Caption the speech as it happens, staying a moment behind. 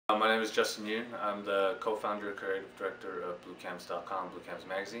My name is Justin Yun. I'm the co-founder and creative director of BlueCanvas.com, BlueCanvas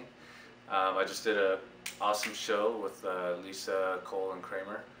Magazine. I just did an awesome show with Lisa, Cole, and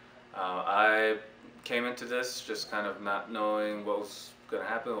Kramer. I came into this just kind of not knowing what was going to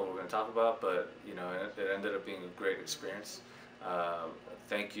happen, what we're going to talk about, but you know, it ended up being a great experience.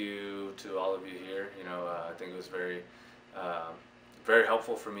 Thank you to all of you here. You know, I think it was very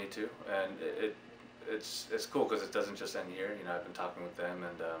helpful for me too, and it's cool because it doesn't just end here. You know, I've been talking with them,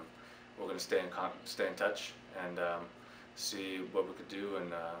 and we're going to stay in touch and see what we could do,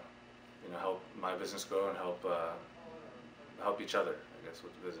 and you know, help my business grow and help each other, I guess,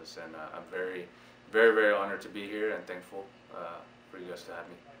 with the business. And I'm very honored to be here and thankful for you guys to have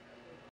me.